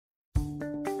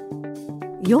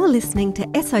You're listening to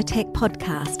Esotech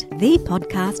Podcast, the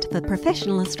podcast for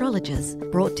professional astrologers,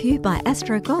 brought to you by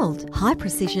AstroGold,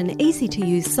 high-precision,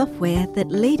 easy-to-use software that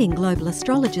leading global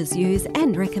astrologers use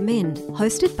and recommend.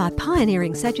 Hosted by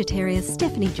pioneering Sagittarius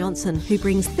Stephanie Johnson, who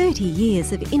brings 30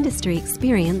 years of industry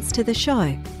experience to the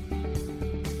show.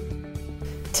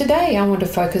 Today I want to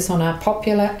focus on our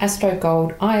popular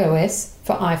AstroGold iOS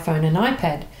for iPhone and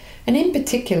iPad, and in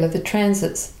particular the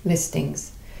transits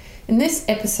listings. In this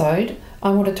episode,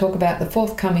 I want to talk about the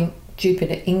forthcoming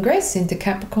Jupiter ingress into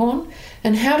Capricorn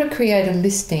and how to create a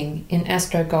listing in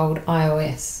AstroGold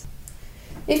iOS.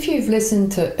 If you've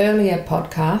listened to earlier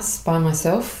podcasts by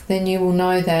myself, then you will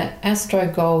know that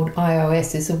AstroGold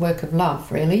iOS is a work of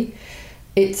love, really.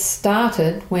 It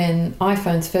started when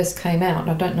iPhones first came out.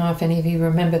 I don't know if any of you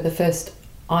remember the first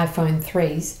iPhone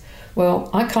 3s. Well,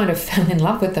 I kind of fell in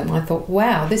love with them. I thought,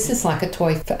 wow, this is like a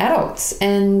toy for adults.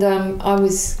 And I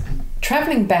was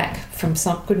travelling back from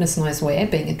some goodness knows where,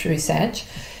 being a true Sag,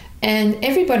 and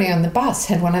everybody on the bus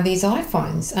had one of these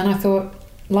iPhones. And I thought,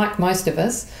 like most of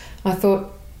us, I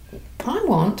thought, I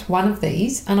want one of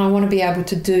these and I want to be able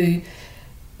to do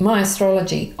my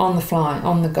astrology on the fly,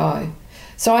 on the go.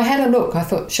 So I had a look. I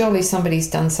thought, surely somebody's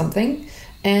done something.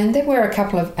 And there were a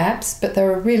couple of apps, but they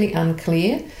were really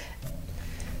unclear.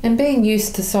 And being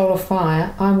used to Solar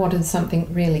Fire, I wanted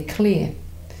something really clear.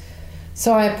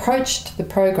 So I approached the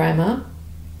programmer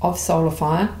of Solar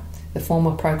Fire, the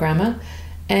former programmer,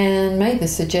 and made the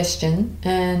suggestion,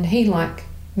 and he, like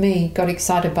me, got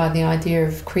excited by the idea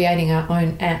of creating our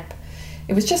own app.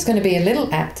 It was just going to be a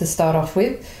little app to start off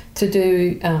with, to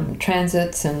do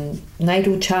transits and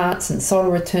natal charts and solar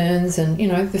returns and,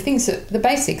 the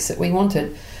basics that we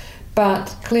wanted.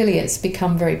 But clearly it's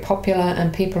become very popular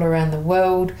and people around the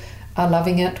world are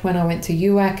loving it. When I went to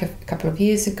UAC a couple of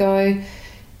years ago,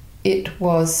 it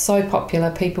was so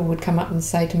popular, people would come up and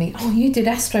say to me, oh, you did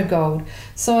AstroGold.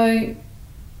 So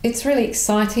it's really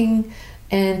exciting,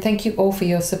 and thank you all for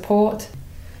your support.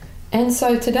 And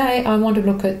so today I want to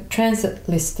look at transit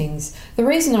listings. The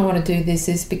reason I want to do this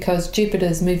is because Jupiter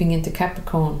is moving into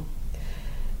Capricorn.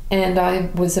 And I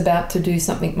was about to do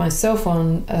something myself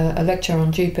on a lecture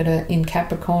on Jupiter in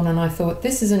Capricorn, and I thought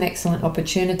this is an excellent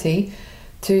opportunity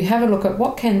to have a look at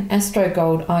what can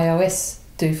AstroGold iOS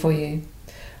do for you.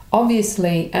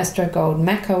 Obviously, AstroGold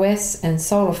macOS and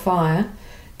Solar Fire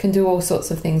can do all sorts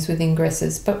of things with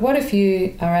ingresses, but what if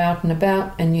you are out and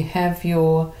about and you have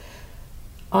your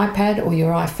iPad or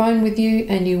your iPhone with you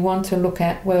and you want to look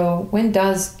at, well, when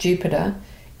does Jupiter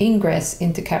ingress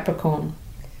into Capricorn?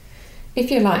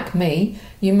 If you're like me,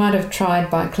 you might have tried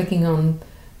by clicking on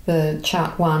the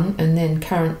chart 1 and then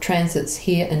current transits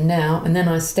here and now, and then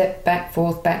I step back,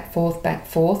 forth,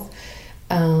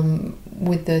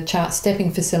 with the chart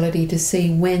stepping facility to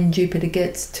see when Jupiter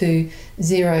gets to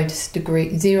 0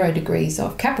 degrees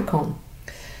of Capricorn.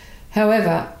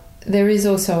 However, there is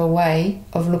also a way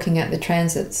of looking at the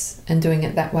transits and doing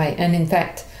it that way. And in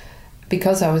fact,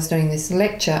 because I was doing this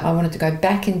lecture, I wanted to go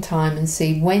back in time and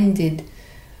see when did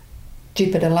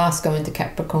Jupiter last go into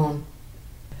Capricorn.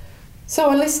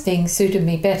 So a listing suited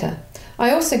me better.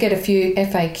 I also get a few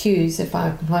FAQs, if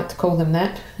I like to call them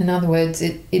that. In other words,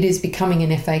 it is becoming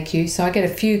an FAQ. So I get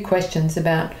a few questions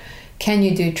about, can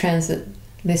you do transit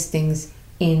listings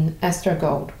in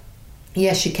AstroGold?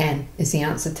 Yes, you can, is the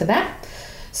answer to that.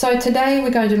 So today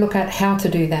we're going to look at how to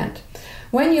do that.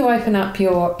 When you open up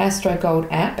your AstroGold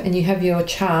app and you have your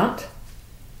chart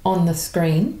on the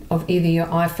screen of either your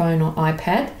iPhone or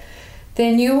iPad,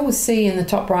 then you will see in the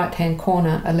top right hand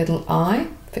corner a little eye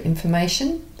for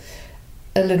information,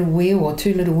 a little wheel or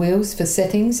two little wheels for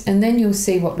settings, and then you'll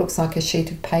see what looks like a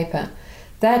sheet of paper.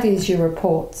 That is your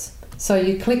reports. So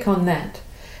you click on that,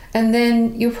 and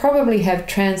then you'll probably have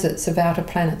transits of outer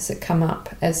planets that come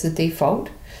up as the default,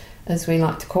 as we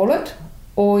like to call it,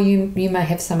 or you may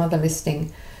have some other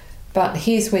listing. But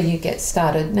here's where you get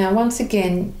started. Now, once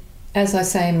again, as I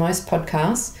say in most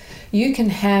podcasts, you can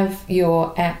have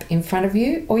your app in front of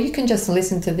you, or you can just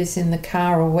listen to this in the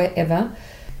car or wherever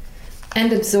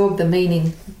and absorb the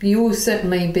meaning. You will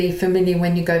certainly be familiar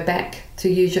when you go back to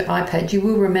use your iPad. You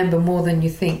will remember more than you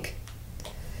think.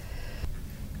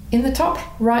 In the top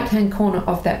right-hand corner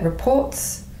of that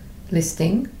reports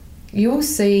listing, you'll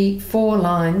see 4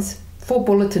 lines, 4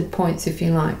 bulleted points if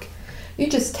you like. You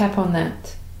just tap on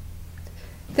that.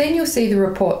 Then you'll see the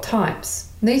report types.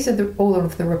 These are all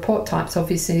of the report types,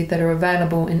 obviously, that are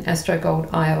available in AstroGold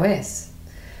iOS.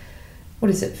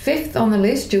 What is it? 5th on the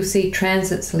list, you'll see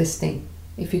transits listing.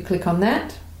 If you click on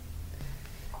that,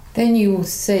 then you will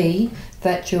see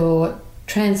that your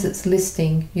transits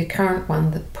listing, your current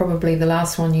one, probably the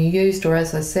last one you used, or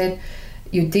as I said,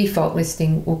 your default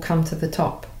listing will come to the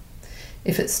top.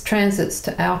 If it's transits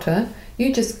to outer,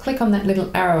 you just click on that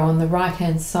little arrow on the right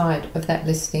hand side of that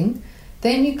listing.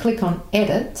 Then you click on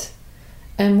edit,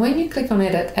 and when you click on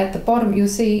edit, at the bottom you'll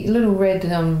see little red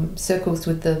circles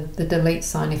with the delete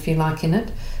sign, if you like, in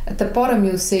it. At the bottom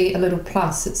you'll see a little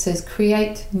plus. It says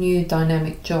create new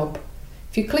dynamic job.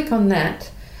 If you click on that,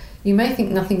 you may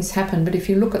think nothing's happened, but if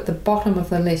you look at the bottom of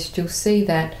the list, you'll see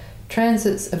that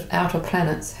transits of outer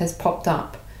planets has popped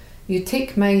up. Your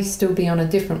tick may still be on a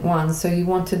different one, so you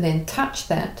want to then touch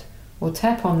that or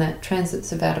tap on that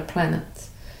transits of outer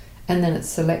planets, and then it's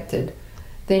selected.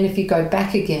 Then if you go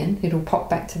back again, it'll pop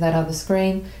back to that other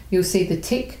screen. You'll see the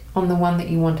tick on the one that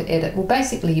you want to edit. Well,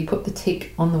 basically you put the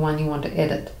tick on the one you want to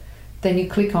edit. Then you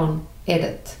click on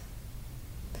edit.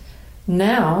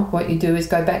 Now what you do is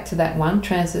go back to that one,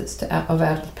 transits of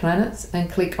outer planets, and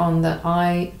click on the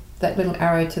eye, that little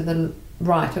arrow to the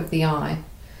right of the eye.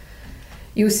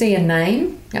 You'll see a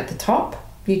name at the top.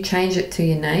 You change it to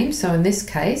your name. So in this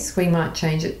case, we might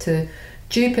change it to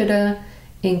Jupiter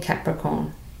in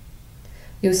Capricorn.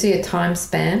 You'll see a time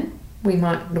span. We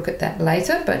might look at that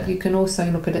later, but you can also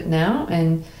look at it now,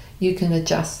 and you can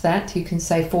adjust that. You can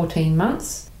say 14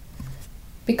 months.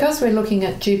 Because we're looking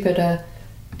at Jupiter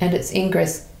and its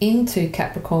ingress into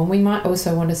Capricorn, we might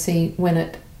also want to see when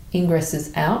it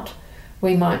ingresses out.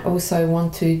 We might also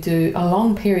want to do a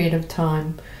long period of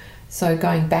time. So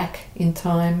going back in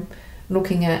time,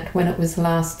 looking at when it was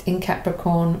last in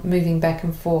Capricorn, moving back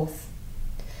and forth.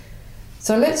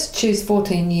 So let's choose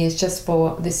 14 years just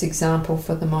for this example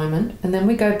for the moment. And then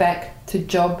we go back to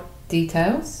job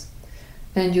details.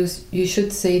 And you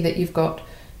should see that you've got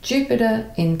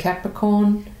Jupiter in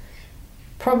Capricorn.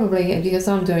 Probably, because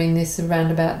I'm doing this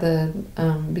around about the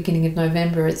beginning of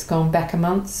November, it's gone back a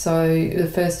month. So the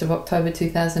 1st of October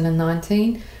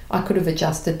 2019, I could have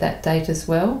adjusted that date as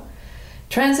well.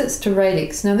 Transits to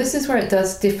radix. Now this is where it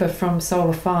does differ from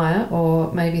Solar Fire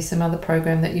or maybe some other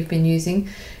program that you've been using.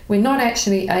 We're not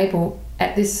actually able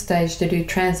at this stage to do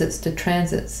transits to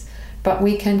transits, but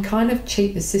we can kind of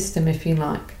cheat the system if you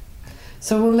like.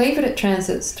 So we'll leave it at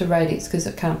transits to radix because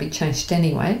it can't be changed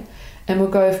anyway, and we'll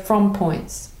go from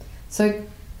points. So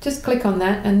just click on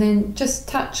that and then just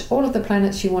touch all of the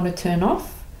planets you want to turn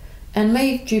off and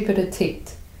leave Jupiter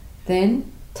ticked. Then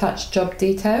touch job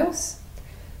details.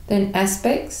 Then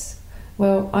aspects,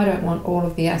 well, I don't want all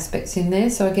of the aspects in there,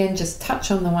 so again just touch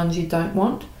on the ones you don't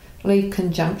want, leave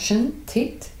conjunction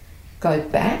ticked, go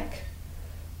back,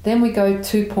 then we go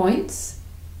 2 points,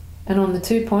 and on the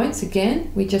 2 points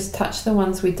again we just touch the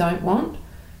ones we don't want,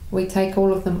 we take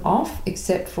all of them off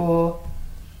except for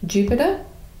Jupiter,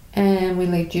 and we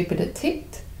leave Jupiter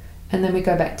ticked, and then we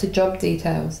go back to job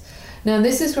details. Now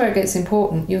this is where it gets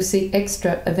important. You'll see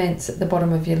extra events at the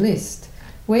bottom of your list.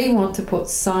 We want to put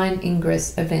sign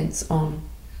ingress events on.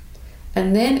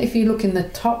 And then if you look in the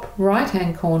top right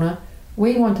hand corner,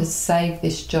 we want to save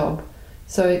this job.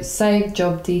 So save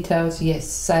job details, yes,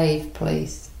 save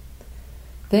please.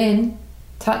 Then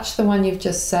touch the one you've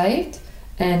just saved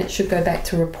and it should go back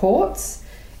to reports.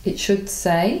 It should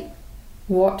say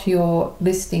what your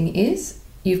listing is.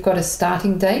 You've got a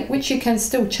starting date, which you can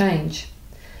still change.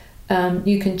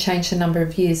 You can change the number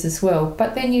of years as well,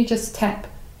 but then you just tap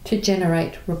to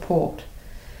generate report.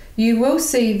 You will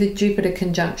see the Jupiter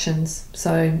conjunctions.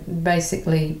 So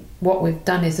basically what we've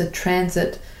done is a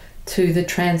transit to the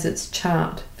transits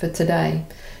chart for today.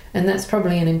 And that's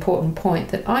probably an important point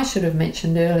that I should have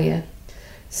mentioned earlier.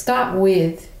 Start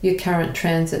with your current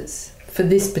transits for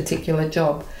this particular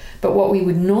job. But what we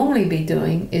would normally be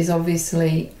doing is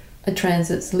obviously a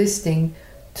transits listing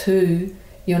to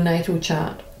your natal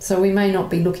chart. So we may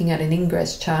not be looking at an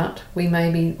ingress chart, or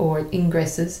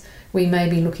ingresses, we may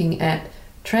be looking at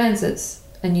transits,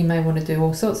 and you may want to do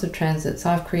all sorts of transits.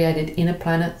 I've created inner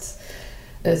planets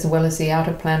as well as the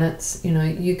outer planets. You know,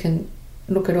 you can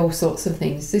look at all sorts of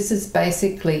things. This is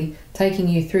basically taking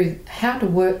you through how to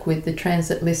work with the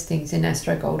transit listings in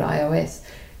AstroGold iOS.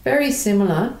 Very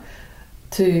similar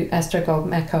to AstroGold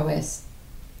macOS.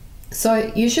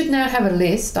 So you should now have a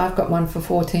list. I've got one for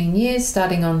 14 years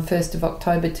starting on 1st of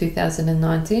October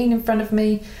 2019 in front of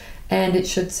me, and it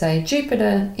should say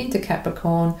Jupiter into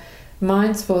Capricorn.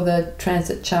 Mine's for the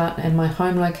transit chart and my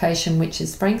home location, which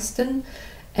is Frankston,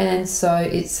 and so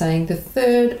it's saying the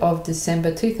 3rd of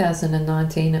December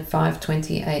 2019 at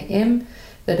 5:20 a.m.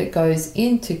 that it goes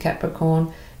into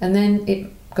Capricorn, and then it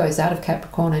goes out of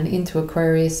Capricorn and into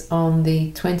Aquarius on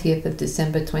the 20th of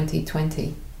December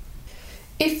 2020.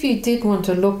 If you did want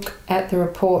to look at the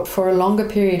report for a longer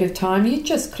period of time, you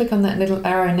just click on that little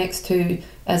arrow next to,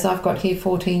 as I've got here,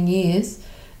 14 years,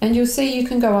 and you'll see you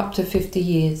can go up to 50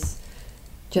 years.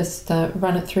 just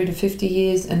run it through to 50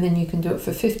 years, and then you can do it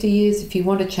for 50 years. If you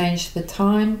want to change the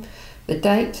time, the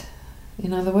date,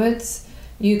 in other words,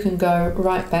 you can go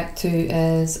right back to,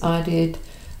 as I did,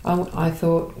 I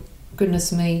thought,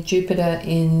 goodness me, Jupiter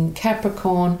in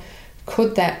Capricorn,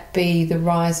 could that be the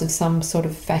rise of some sort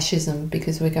of fascism?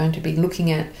 Because we're going to be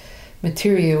looking at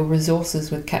material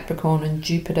resources with Capricorn and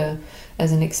Jupiter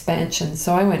as an expansion.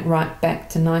 So I went right back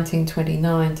to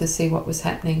 1929 to see what was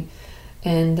happening.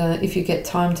 And if you get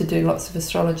time to do lots of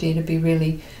astrology, it'd be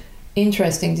really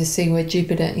interesting to see where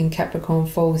Jupiter in Capricorn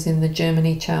falls in the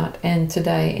Germany chart and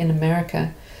today in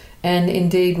America. And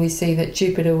indeed we see that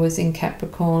Jupiter was in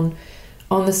Capricorn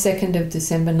on the 2nd of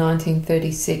December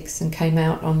 1936 and came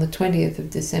out on the 20th of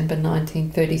December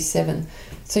 1937.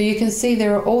 So you can see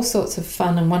there are all sorts of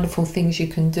fun and wonderful things you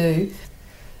can do.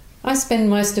 I spend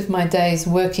most of my days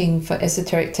working for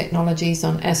Esoteric Technologies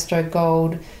on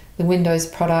AstroGold, the Windows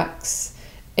products,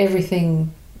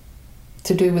 everything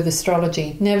to do with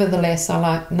astrology. Nevertheless, I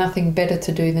like nothing better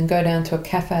to do than go down to a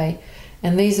cafe,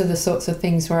 and these are the sorts of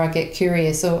things where I get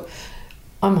curious. Or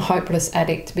I'm a hopeless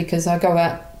addict because I go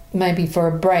out maybe for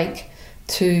a break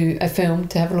to a film,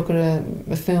 to have a look at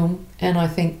a film, and I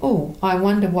think, oh, I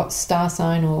wonder what star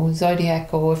sign or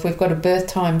zodiac, or if we've got a birth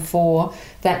time for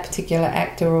that particular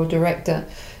actor or director.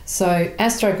 So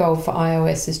AstroGold for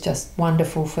iOS is just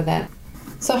wonderful for that.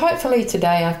 So hopefully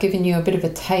today I've given you a bit of a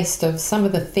taste of some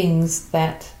of the things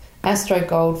that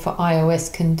AstroGold for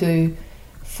iOS can do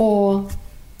for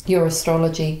your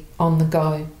astrology on the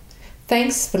go.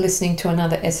 Thanks for listening to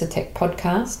another Esotech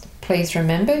podcast. Please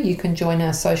remember you can join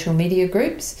our social media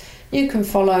groups. You can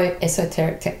follow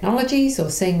Esoteric Technologies or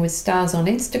Seeing with Stars on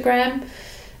Instagram.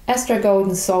 AstroGold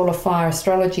and Solar Fire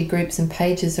astrology groups and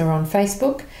pages are on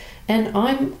Facebook. And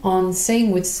I'm on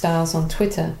Seeing with Stars on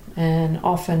Twitter, and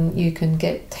often you can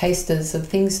get tasters of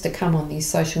things to come on these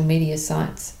social media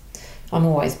sites. I'm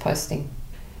always posting.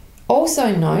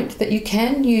 Also note that you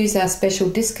can use our special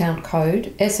discount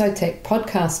code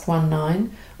ESOTechPodcast19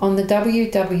 on the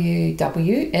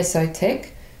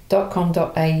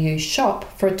www.esotech.com.au shop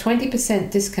for a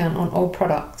 20% discount on all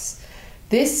products.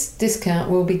 This discount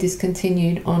will be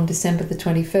discontinued on December the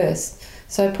 21st.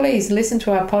 So please listen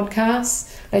to our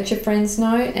podcasts, let your friends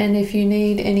know, and if you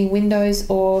need any Windows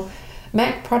or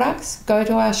Mac products, go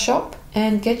to our shop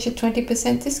and get your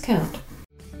 20% discount.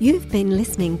 You've been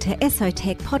listening to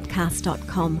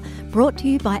ESOTechPodcast.com, brought to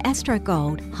you by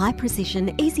AstroGold,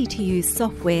 high-precision, easy-to-use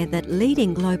software that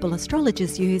leading global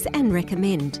astrologers use and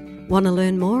recommend. Want to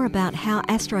learn more about how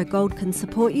AstroGold can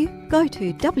support you? Go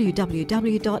to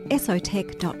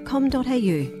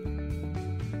www.esotech.com.au.